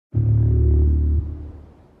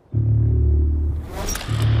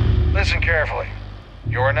Listen carefully.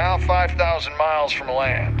 You are now 5,000 miles from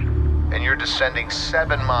land, and you're descending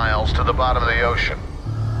 7 miles to the bottom of the ocean.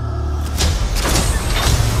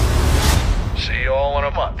 See you all in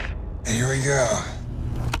a month. Here we go.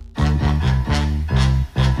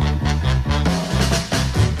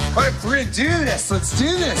 All right, we're gonna do this. Let's do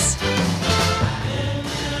this.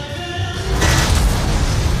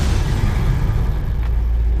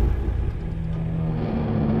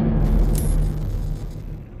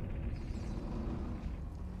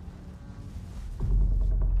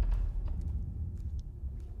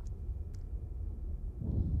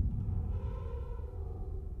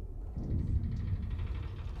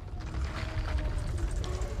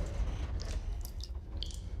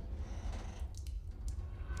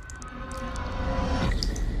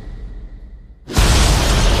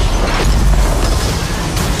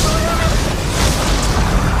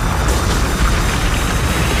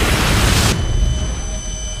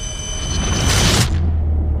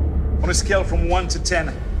 On a scale from 1 to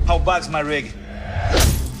 10, how bad's my rig?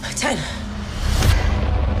 10.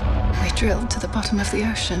 We drilled to the bottom of the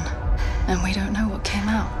ocean, and we don't know what came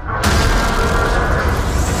out.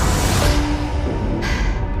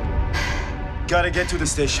 Gotta get to the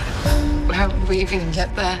station. How would we even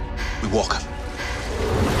get there? We walk.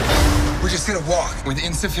 We're just gonna walk with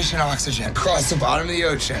insufficient oxygen across the bottom of the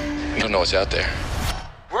ocean. You don't know what's out there.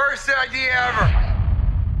 Worst idea ever.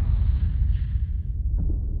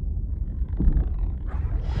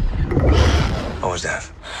 What was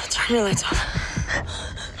that? Turn your lights off.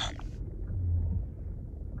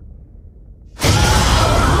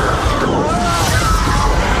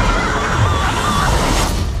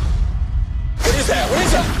 What is that? What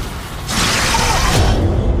is that?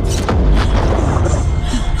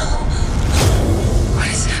 What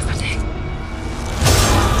is happening?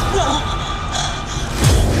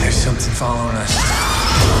 There's something following us.